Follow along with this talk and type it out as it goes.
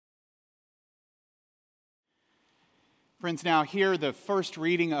Friends, now hear the first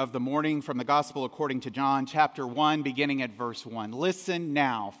reading of the morning from the Gospel according to John, chapter 1, beginning at verse 1. Listen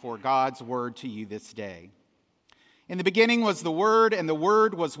now for God's word to you this day. In the beginning was the Word, and the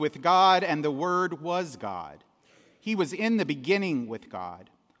Word was with God, and the Word was God. He was in the beginning with God.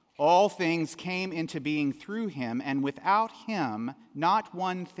 All things came into being through him, and without him not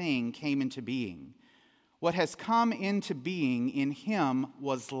one thing came into being. What has come into being in him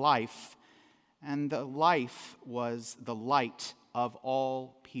was life, and the life was the light of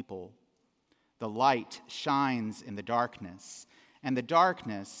all people. The light shines in the darkness, and the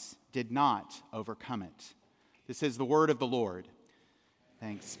darkness did not overcome it. This is the word of the Lord.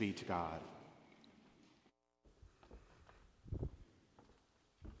 Thanks be to God.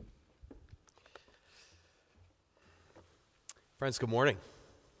 Friends, good morning.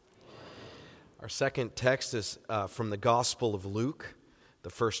 Our second text is from the Gospel of Luke, the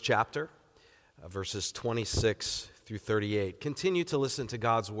first chapter. Verses 26 through 38. Continue to listen to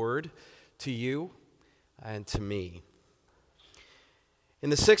God's word to you and to me. In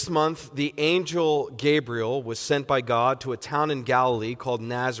the 6th month, the angel Gabriel was sent by God to a town in Galilee called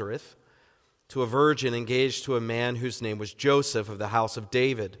Nazareth, to a virgin engaged to a man whose name was Joseph of the house of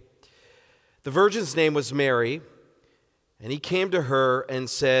David. The virgin's name was Mary, and he came to her and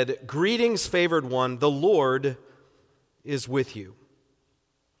said, "Greetings, favored one, the Lord is with you."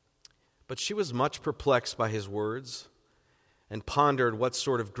 But she was much perplexed by his words and pondered what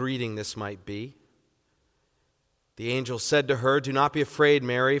sort of greeting this might be. The angel said to her, "Do not be afraid,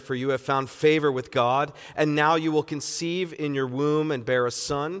 Mary, for you have found favor with God, and now you will conceive in your womb and bear a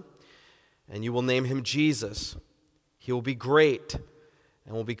son, and you will name him Jesus. He will be great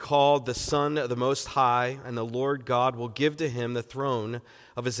and will be called the Son of the Most High, and the Lord God will give to him the throne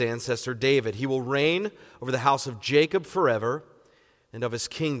of his ancestor David. He will reign over the house of Jacob forever, and of his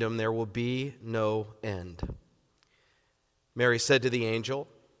kingdom there will be no end." Mary said to the angel,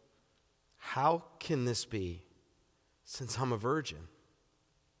 "How can this be, since I'm a virgin?"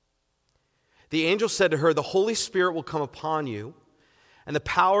 The angel said to her, "The Holy Spirit will come upon you, and the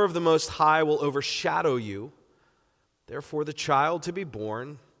power of the Most High will overshadow you. Therefore the child to be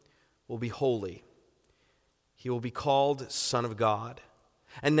born will be holy. He will be called Son of God.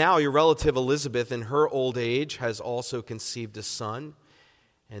 And now your relative Elizabeth, in her old age, has also conceived a son.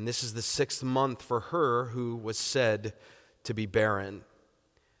 And this is the 6th month for her who was said to be barren.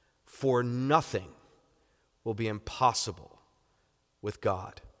 For nothing will be impossible with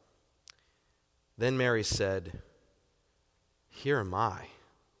God." Then Mary said, "Here am I,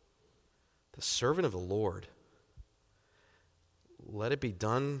 the servant of the Lord. Let it be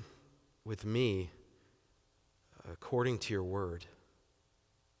done with me according to your word."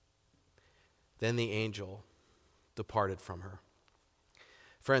 Then the angel departed from her.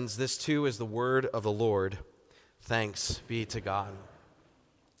 Friends, this too is the word of the Lord. Thanks be to God.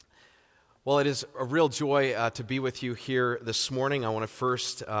 Well, it is a real joy to be with you here this morning. I want to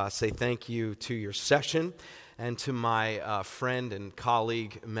first say thank you to your session and to my friend and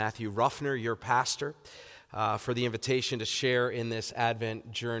colleague, Matthew Ruffner, your pastor, for the invitation to share in this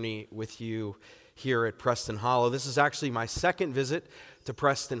Advent journey with you here at Preston Hollow. This is actually my second visit to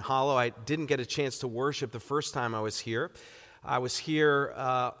Preston Hollow. I didn't get a chance to worship the first time I was here. I was here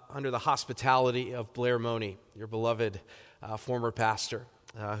under the hospitality of Blair Money, your beloved former pastor,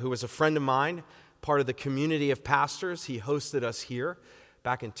 who was a friend of mine, part of the community of pastors. He hosted us here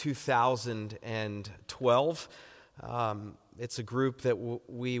back in 2012. It's a group that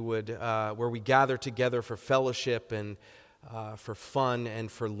where we gather together for fellowship and for fun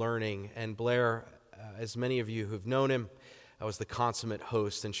and for learning. And Blair, as many of you who've known him, was the consummate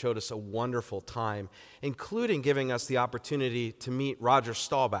host and showed us a wonderful time, including giving us the opportunity to meet Roger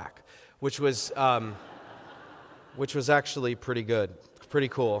Staubach, which was actually pretty good, pretty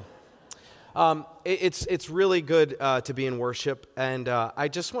cool. It's really good to be in worship, and I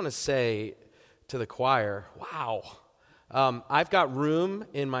just want to say to the choir, wow, I've got room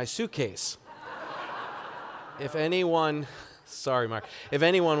in my suitcase. If anyone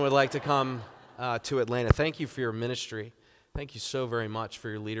would like to come to Atlanta, thank you for your ministry. Thank you so very much for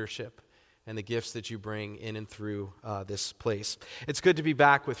your leadership and the gifts that you bring in and through this place. It's good to be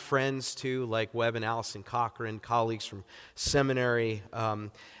back with friends, too, like Webb and Allison Cochran, colleagues from seminary.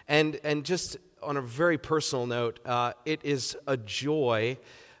 And just on a very personal note, it is a joy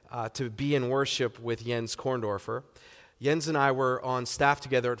to be in worship with Jens Korndorfer. Jens and I were on staff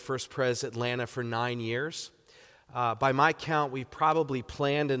together at First Pres Atlanta for 9 years. By my count, we probably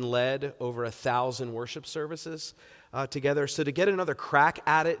planned and led over 1,000 worship services together. So to get another crack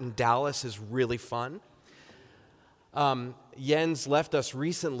at it in Dallas is really fun. Jens left us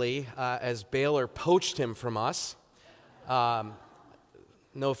recently as Baylor poached him from us.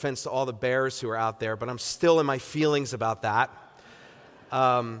 No offense to all the bears who are out there, but I'm still in my feelings about that.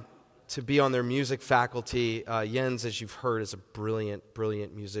 To be on their music faculty, Jens, as you've heard, is a brilliant,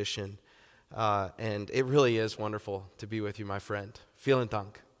 brilliant musician. And it really is wonderful to be with you, my friend. Vielen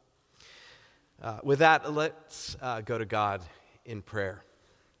Dank. With that, let's go to God in prayer.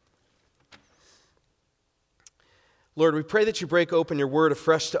 Lord, we pray that you break open your word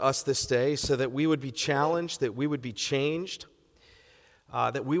afresh to us this day so that we would be challenged, that we would be changed,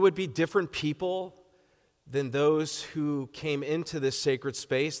 that we would be different people than those who came into this sacred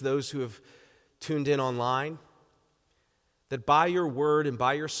space, those who have tuned in online, that by your word and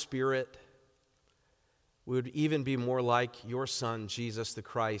by your Spirit, we would even be more like your Son, Jesus the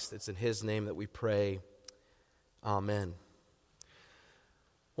Christ. It's in his name that we pray. Amen.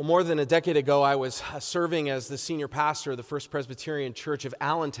 Well, more than a decade ago, I was serving as the senior pastor of the First Presbyterian Church of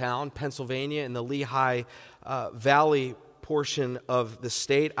Allentown, Pennsylvania, in the Lehigh Valley portion of the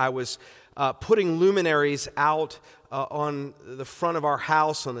state. I was putting luminaries out on the front of our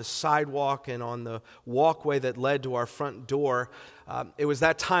house, on the sidewalk, and on the walkway that led to our front door. It was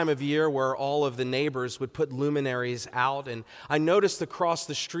that time of year where all of the neighbors would put luminaries out, and I noticed across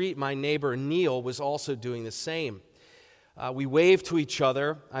the street my neighbor Neil was also doing the same. We waved to each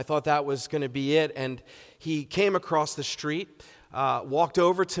other. I thought that was going to be it, and he came across the street, walked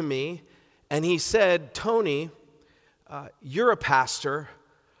over to me, and he said, "Tony, you're a pastor.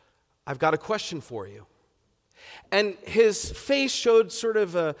 I've got a question for you." And his face showed sort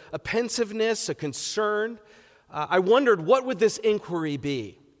of a pensiveness, a concern. I wondered, what would this inquiry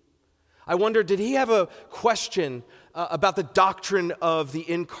be? I wondered, did he have a question about the doctrine of the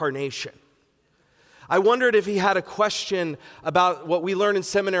incarnation? I wondered if he had a question about what we learn in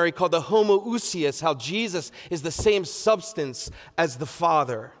seminary called the homoousios, how Jesus is the same substance as the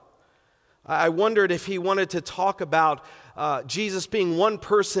Father. I wondered if he wanted to talk about Jesus being one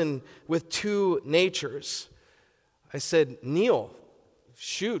person with two natures. I said, "Neil,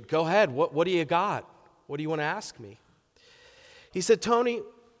 shoot, go ahead. What do you got? What do you want to ask me?" He said, "Tony,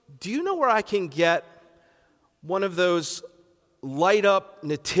 do you know where I can get one of those light up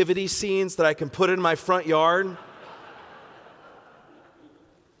nativity scenes that I can put in my front yard?"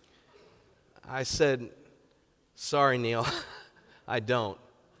 I said, "Sorry, Neil, I don't.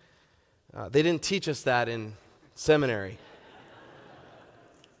 They didn't teach us that in seminary."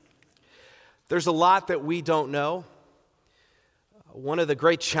 There's a lot that we don't know. One of the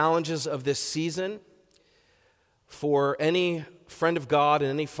great challenges of this season for any friend of God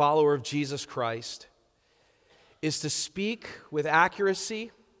and any follower of Jesus Christ is to speak with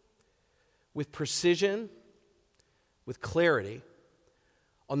accuracy, with precision, with clarity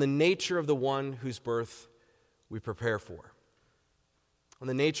on the nature of the one whose birth we prepare for, on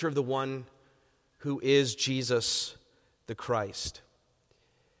the nature of the one who is Jesus the Christ.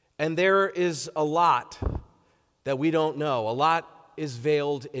 And there is a lot that we don't know. A lot is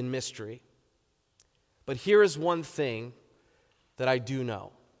veiled in mystery. But here is one thing that I do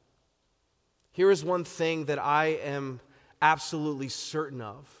know. Here is one thing that I am absolutely certain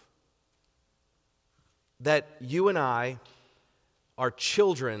of. That you and I are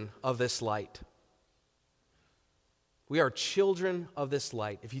children of this light. We are children of this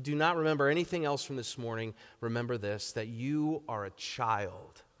light. If you do not remember anything else from this morning, remember this, that you are a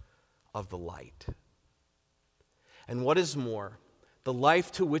child of the light. And what is more, the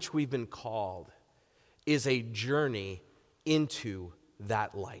life to which we've been called is a journey into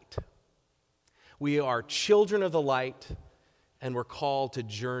that light. We are children of the light, and we're called to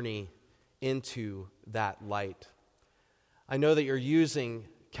journey into that light. I know that you're using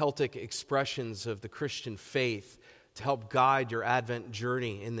Celtic expressions of the Christian faith to help guide your Advent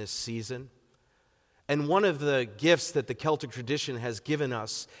journey in this season. And one of the gifts that the Celtic tradition has given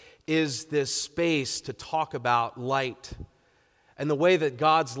us is this space to talk about light and the way that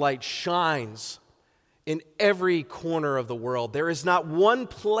God's light shines in every corner of the world. There is not one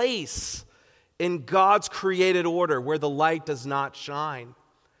place in God's created order where the light does not shine.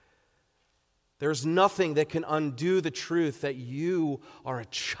 There's nothing that can undo the truth that you are a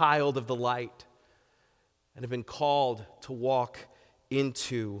child of the light and have been called to walk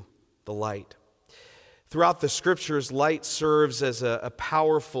into the light. Throughout the Scriptures, light serves as a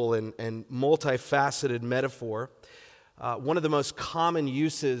powerful and multifaceted metaphor. One of the most common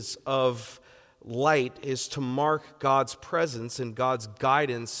uses of light is to mark God's presence and God's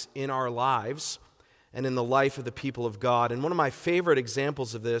guidance in our lives and in the life of the people of God. And one of my favorite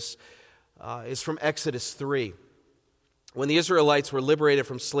examples of this is from Exodus 3. When the Israelites were liberated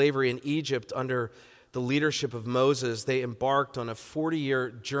from slavery in Egypt under the leadership of Moses, they embarked on a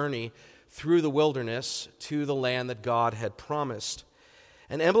 40-year journey through the wilderness to the land that God had promised.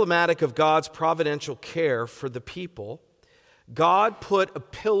 And emblematic of God's providential care for the people, God put a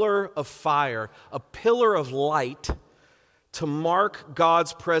pillar of fire, a pillar of light, to mark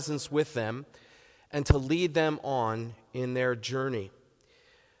God's presence with them and to lead them on in their journey.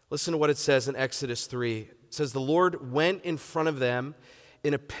 Listen to what it says in Exodus 3. It says, "The Lord went in front of them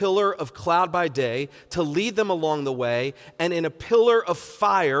in a pillar of cloud by day to lead them along the way, and in a pillar of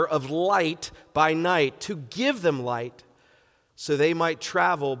fire of light by night to give them light, so they might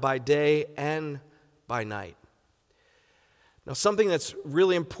travel by day and by night." Now, something that's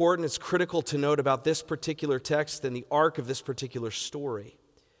really important, it's critical to note about this particular text and the arc of this particular story,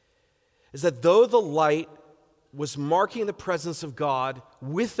 is that though the light was marking the presence of God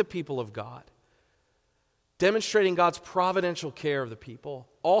with the people of God, demonstrating God's providential care of the people,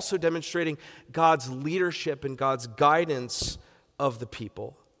 also demonstrating God's leadership and God's guidance of the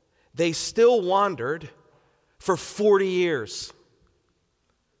people, they still wandered for 40 years.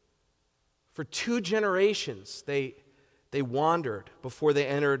 For 2 generations, they wandered before they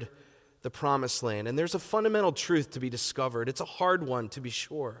entered the promised land. And there's a fundamental truth to be discovered. It's a hard one, to be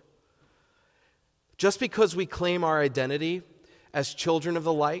sure. Just because we claim our identity as children of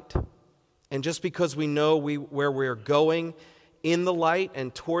the light, and just because we know where we're going in the light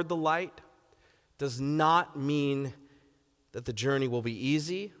and toward the light, does not mean that the journey will be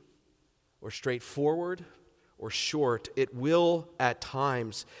easy or straightforward or short. It will, at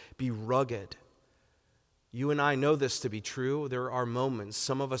times, be rugged. You and I know this to be true. There are moments,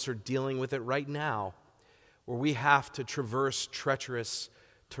 some of us are dealing with it right now, where we have to traverse treacherous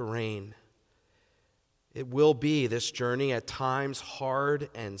terrain. It will be, this journey, at times hard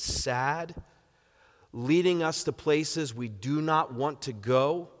and sad, leading us to places we do not want to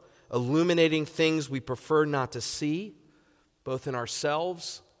go, illuminating things we prefer not to see, both in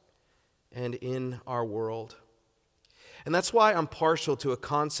ourselves and in our world. And that's why I'm partial to a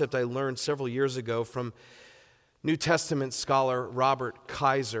concept I learned several years ago from New Testament scholar Robert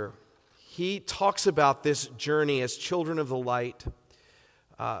Kaiser. He talks about this journey as children of the light,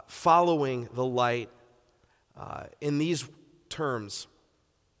 following the light, in these terms.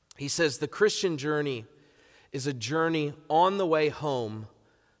 He says, the Christian journey is a journey on the way home,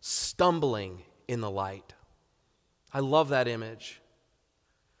 stumbling in the light. I love that image.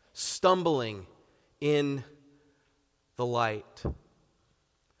 Stumbling in the light.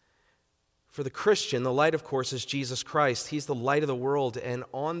 For the Christian, the light, of course, is Jesus Christ. He's the light of the world, and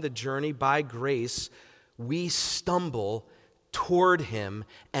on the journey, by grace, we stumble toward Him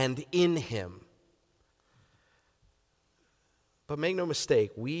and in Him. But make no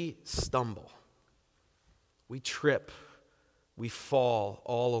mistake, we stumble. We trip. We fall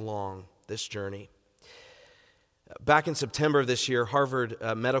all along this journey. Back in September of this year, Harvard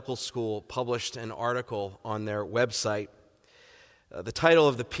Medical School published an article on their website. The title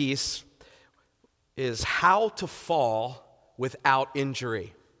of the piece is How to Fall Without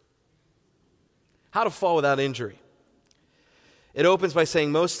Injury. How to fall without injury. It opens by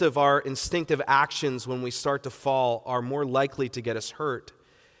saying most of our instinctive actions when we start to fall are more likely to get us hurt.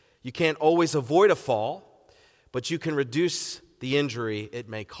 You can't always avoid a fall, but you can reduce the injury it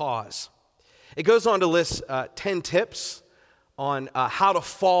may cause. It goes on to list 10 tips on how to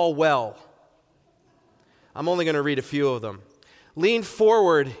fall well. I'm only going to read a few of them. Lean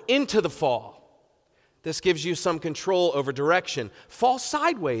forward into the fall. This gives you some control over direction. Fall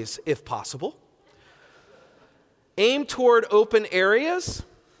sideways if possible. Aim toward open areas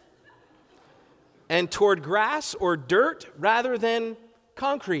and toward grass or dirt rather than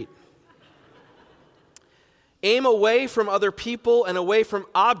concrete. Aim away from other people and away from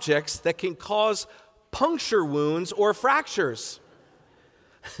objects that can cause puncture wounds or fractures.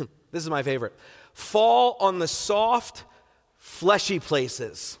 This is my favorite. Fall on the soft, fleshy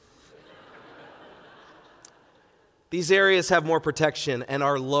places. These areas have more protection and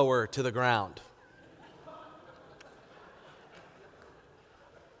are lower to the ground.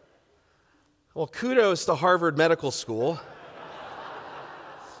 Well, kudos to Harvard Medical School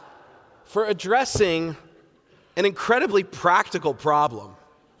for addressing an incredibly practical problem.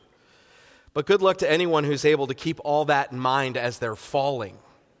 But good luck to anyone who's able to keep all that in mind as they're falling.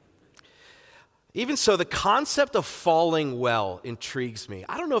 Even so, the concept of falling well intrigues me.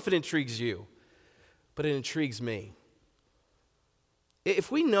 I don't know if it intrigues you, but it intrigues me.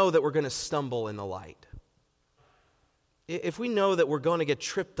 If we know that we're going to stumble in the light, if we know that we're going to get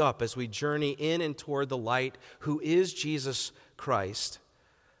tripped up as we journey in and toward the light, who is Jesus Christ,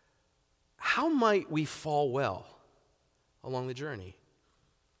 how might we fall well along the journey?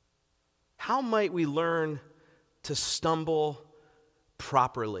 How might we learn to stumble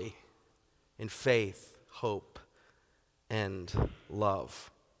properly in faith, hope, and love.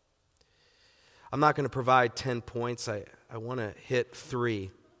 I'm not going to provide 10 points. I want to hit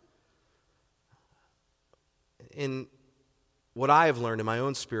 3. In what I have learned in my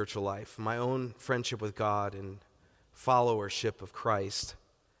own spiritual life, my own friendship with God and followership of Christ,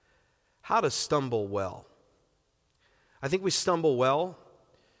 how to stumble well. I think we stumble well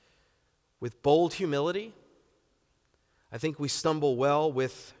with bold humility. I think we stumble well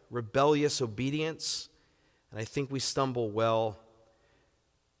with rebellious obedience. And I think we stumble well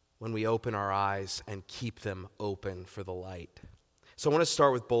when we open our eyes and keep them open for the light. So I want to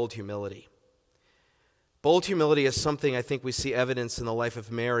start with bold humility. Bold humility is something I think we see evidence in the life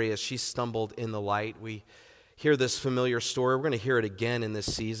of Mary as she stumbled in the light. We hear this familiar story. We're going to hear it again in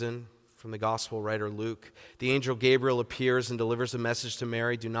this season from the gospel writer Luke. The angel Gabriel appears and delivers a message to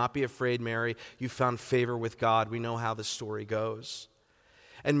Mary. Do not be afraid, Mary. You found favor with God. We know how the story goes.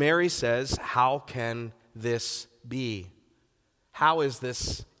 And Mary says, how can this be? How is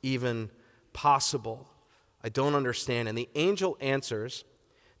this even possible? I don't understand. And the angel answers,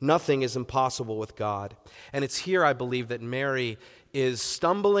 nothing is impossible with God. And it's here, I believe, that Mary is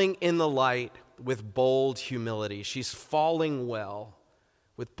stumbling in the light with bold humility. She's falling well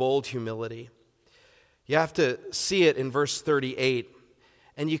with bold humility. You have to see it in verse 38,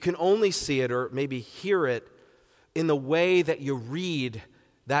 and you can only see it or maybe hear it in the way that you read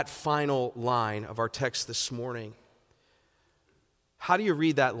that final line of our text this morning. How do you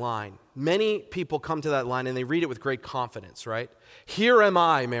read that line? Many people come to that line and they read it with great confidence, right? Here am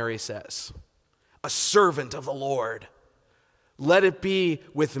I, Mary says, a servant of the Lord. Let it be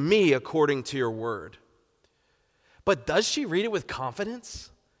with me according to your word. But does she read it with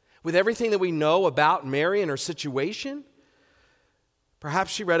confidence? With everything that we know about Mary and her situation?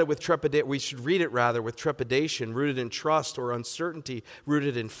 Perhaps she read it with trepidation. We should read it rather with trepidation, rooted in trust, or uncertainty,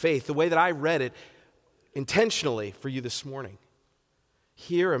 rooted in faith. The way that I read it intentionally for you this morning.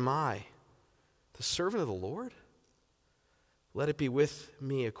 Here am I, the servant of the Lord. Let it be with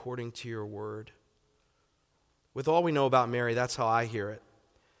me according to your word. With all we know about Mary, that's how I hear it.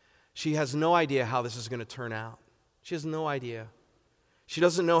 She has no idea how this is going to turn out. She has no idea. She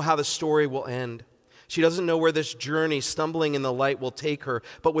doesn't know how the story will end. She doesn't know where this journey, stumbling in the light, will take her.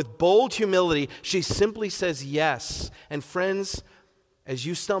 But with bold humility, she simply says yes. And friends, as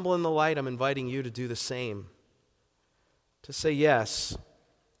you stumble in the light, I'm inviting you to do the same. To say yes,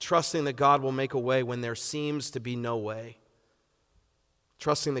 trusting that God will make a way when there seems to be no way.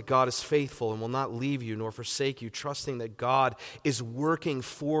 Trusting that God is faithful and will not leave you nor forsake you. Trusting that God is working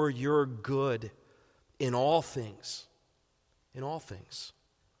for your good in all things. In all things.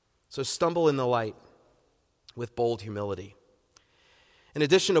 So stumble in the light with bold humility. In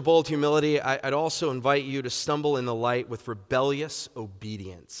addition to bold humility, I'd also invite you to stumble in the light with rebellious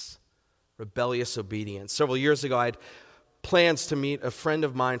obedience. Rebellious obedience. Several years ago, I had plans to meet a friend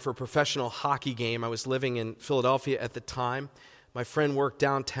of mine for a professional hockey game. I was living in Philadelphia at the time. My friend worked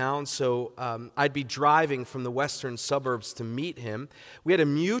downtown, so I'd be driving from the western suburbs to meet him. We had a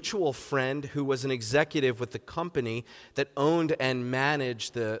mutual friend who was an executive with the company that owned and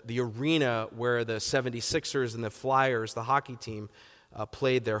managed the arena where the 76ers and the Flyers, the hockey team,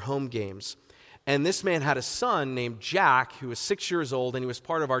 played their home games. And this man had a son named Jack, who was 6 years old, and he was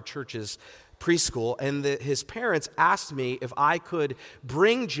part of our church's preschool, and his parents asked me if I could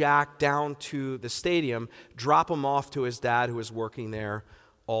bring Jack down to the stadium, drop him off to his dad who was working there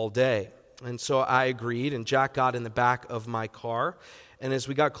all day. And so I agreed, and Jack got in the back of my car. And as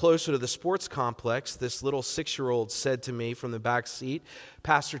we got closer to the sports complex, this little 6-year-old said to me from the back seat,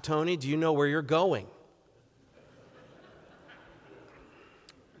 "Pastor Tony, do you know where you're going?"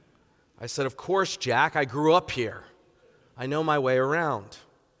 I said, "Of course, Jack, I grew up here. I know my way around."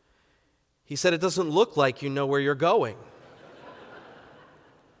 He said, "It doesn't look like you know where you're going."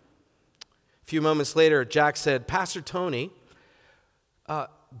 A few moments later, Jack said, "Pastor Tony,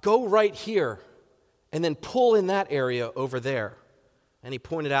 go right here and then pull in that area over there." And he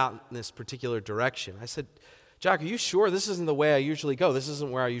pointed out in this particular direction. I said, "Jack, are you sure this isn't the way I usually go? This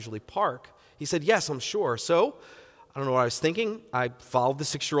isn't where I usually park?" He said, "Yes, I'm sure." So, I don't know what I was thinking. I followed the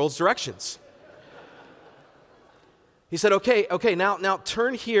 6-year-old's directions. He said, okay, now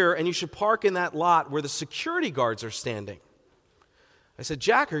turn here and you should park in that lot where the security guards are standing. I said,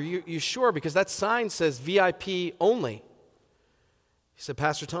 "Jack, are you sure? Because that sign says VIP only." He said,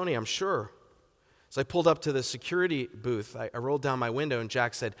 "Pastor Tony, I'm sure." So I pulled up to the security booth. I rolled down my window and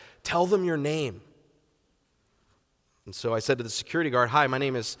Jack said, "Tell them your name." And so I said to the security guard, "Hi, my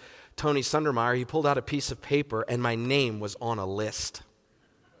name is Tony Sundermeyer." He pulled out a piece of paper and my name was on a list.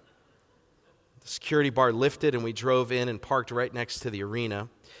 The security bar lifted and we drove in and parked right next to the arena.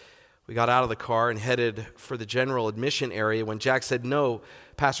 We got out of the car and headed for the general admission area when Jack said, "No,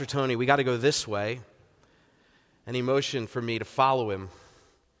 Pastor Tony, we got to go this way." And he motioned for me to follow him.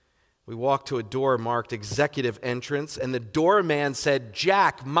 We walked to a door marked executive entrance, and the doorman said,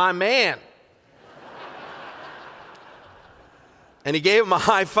 "Jack, my man." And he gave him a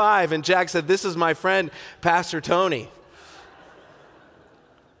high five, and Jack said, "This is my friend, Pastor Tony."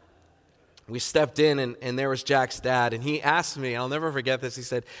 We stepped in, and there was Jack's dad, and he asked me, I'll never forget this, he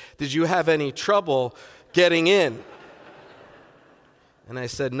said, "Did you have any trouble getting in?" And I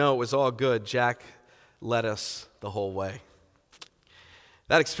said, "No, it was all good. Jack led us the whole way."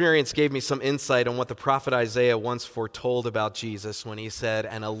 That experience gave me some insight on what the prophet Isaiah once foretold about Jesus when he said,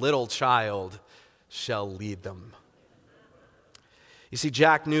 "And a little child shall lead them." You see,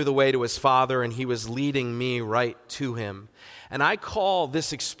 Jack knew the way to his father, and he was leading me right to him. And I call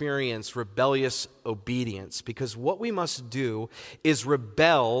this experience rebellious obedience, because what we must do is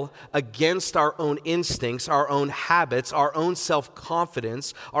rebel against our own instincts, our own habits, our own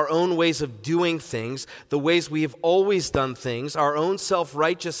self-confidence, our own ways of doing things, the ways we have always done things, our own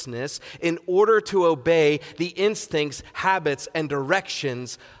self-righteousness, in order to obey the instincts, habits, and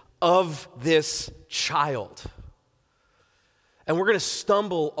directions of this child. And we're going to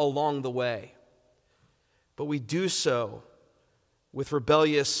stumble along the way, but we do so with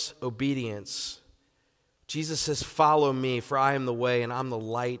rebellious obedience. Jesus says, "Follow me, for I am the way and I'm the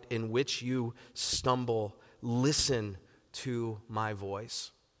light in which you stumble. Listen to my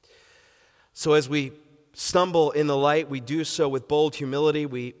voice." So as we stumble in the light, we do so with bold humility.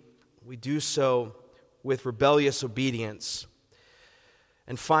 We do so with rebellious obedience.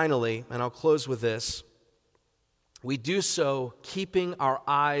 And finally, and I'll close with this, we do so keeping our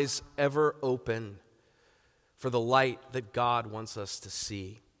eyes ever open for the light that God wants us to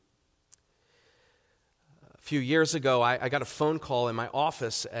see. A few years ago, I got a phone call in my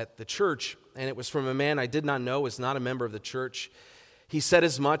office at the church, and it was from a man I did not know, was not a member of the church. He said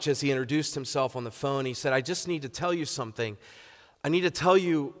as much as he introduced himself on the phone. He said, "I just need to tell you something. I need to tell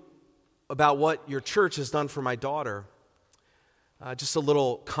you about what your church has done for my daughter." Just a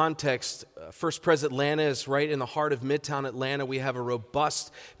little context. First Pres Atlanta is right in the heart of Midtown Atlanta. We have a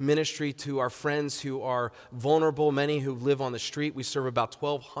robust ministry to our friends who are vulnerable, many who live on the street. We serve about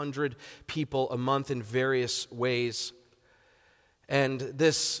 1,200 people a month in various ways. And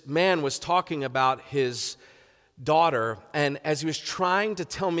this man was talking about his daughter, and as he was trying to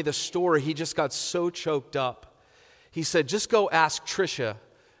tell me the story, he just got so choked up. He said, "Just go ask Tricia,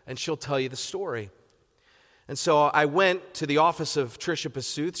 and she'll tell you the story." And so I went to the office of Tricia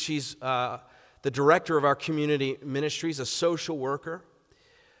Pasuth. She's the director of our community ministries, a social worker.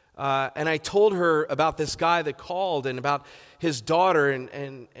 And I told her about this guy that called and about his daughter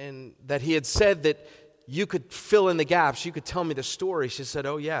and that he had said that you could fill in the gaps. You could tell me the story. She said,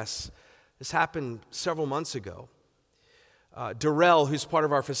 "Oh, yes, this happened several months ago." Darrell, who's part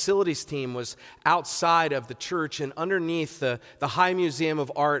of our facilities team, was outside of the church, and underneath the High Museum of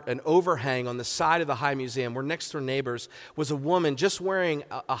Art, an overhang on the side of the High Museum, we're next door neighbors, was a woman just wearing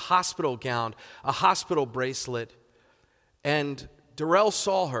a hospital gown, a hospital bracelet. And Darrell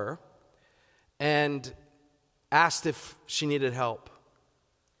saw her and asked if she needed help.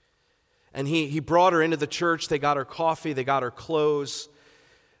 And he brought her into the church. They got her coffee, they got her clothes.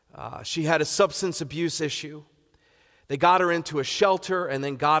 She had a substance abuse issue. They got her into a shelter and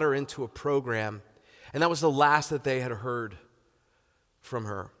then got her into a program. And that was the last that they had heard from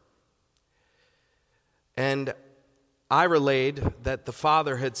her. And I relayed that the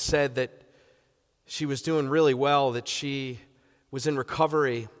father had said that she was doing really well, that she was in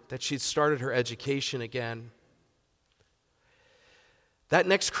recovery, that she'd started her education again. That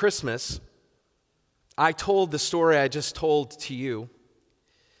next Christmas, I told the story I just told to you.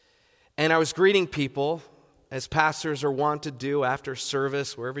 And I was greeting people, as pastors are wont to do after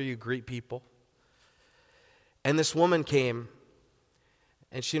service, wherever you greet people. And this woman came,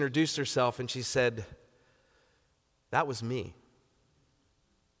 and she introduced herself, and she said, "That was me.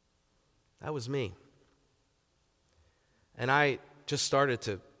 That was me." And I just started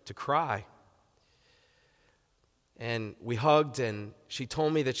to cry. And we hugged, and she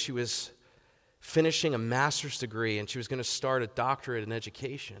told me that she was finishing a master's degree, and she was going to start a doctorate in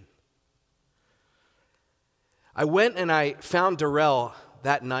education. I went and I found Darrell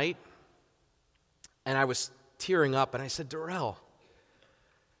that night, and I was tearing up, and I said, "Darrell,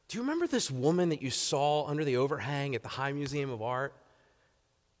 do you remember this woman that you saw under the overhang at the High Museum of Art?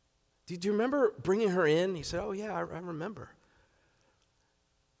 Do you remember bringing her in?" He said, "Oh, yeah, I remember."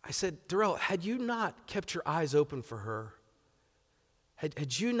 I said, "Darrell, had you not kept your eyes open for her,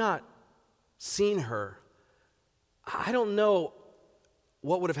 had you not seen her, I don't know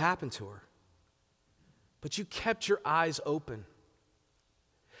what would have happened to her. But you kept your eyes open.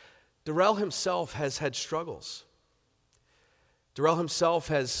 Darrell himself has had struggles. Darrell himself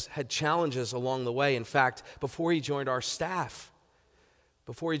has had challenges along the way. In fact, before he joined our staff,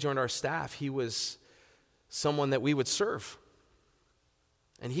 he was someone that we would serve.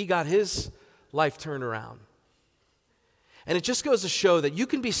 And he got his life turned around. And it just goes to show that you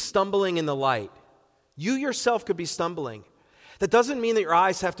can be stumbling in the light. You yourself could be stumbling. That doesn't mean that your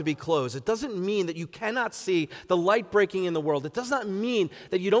eyes have to be closed. It doesn't mean that you cannot see the light breaking in the world. It does not mean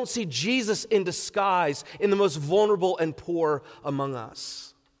that you don't see Jesus in disguise in the most vulnerable and poor among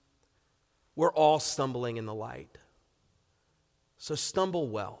us. We're all stumbling in the light. So stumble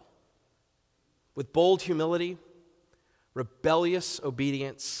well, with bold humility, rebellious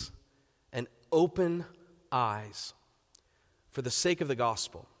obedience, and open eyes for the sake of the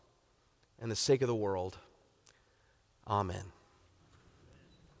gospel and the sake of the world. Amen.